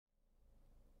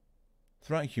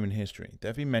Throughout human history, there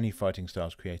have been many fighting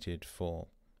styles created for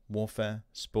warfare,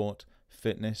 sport,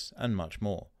 fitness, and much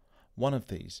more. One of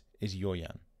these is Yaw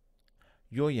Yan.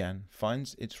 Yaw Yan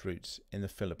finds its roots in the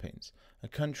Philippines, a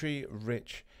country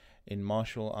rich in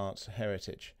martial arts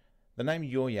heritage. The name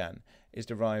Yaw Yan is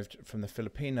derived from the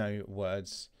Filipino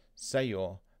words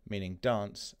sayor, meaning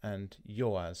dance, and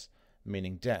yoas,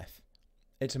 meaning death.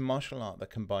 It's a martial art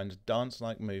that combines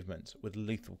dance-like movements with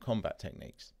lethal combat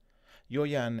techniques. Yaw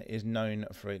Yan is known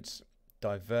for its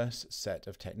diverse set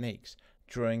of techniques,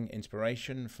 drawing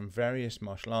inspiration from various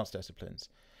martial arts disciplines.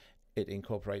 It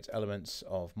incorporates elements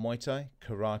of Muay Thai,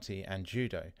 Karate, and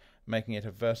Judo, making it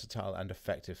a versatile and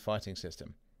effective fighting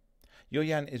system. Yaw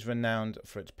Yan is renowned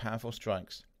for its powerful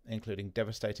strikes, including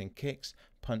devastating kicks,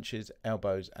 punches,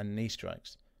 elbows, and knee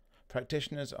strikes.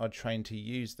 Practitioners are trained to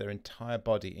use their entire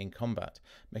body in combat,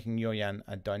 making Yaw Yan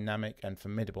a dynamic and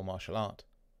formidable martial art.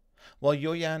 While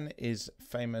Yaw Yan is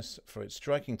famous for its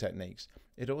striking techniques,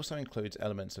 it also includes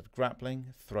elements of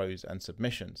grappling, throws, and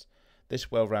submissions.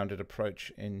 This well-rounded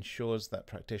approach ensures that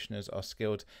practitioners are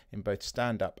skilled in both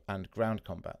stand-up and ground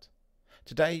combat.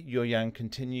 Today, Yaw Yan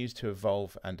continues to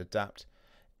evolve and adapt.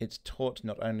 It's taught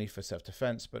not only for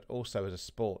self-defense, but also as a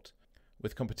sport,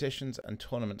 with competitions and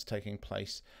tournaments taking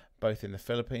place both in the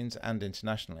Philippines and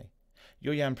internationally.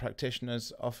 Yaw Yan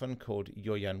practitioners, often called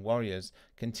Yaw Yan warriors,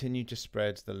 continue to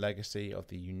spread the legacy of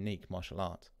the unique martial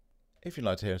art. If you'd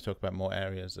like to hear us talk about more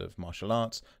areas of martial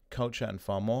arts, culture, and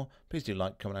far more, please do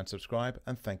like, comment, and subscribe,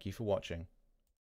 and thank you for watching.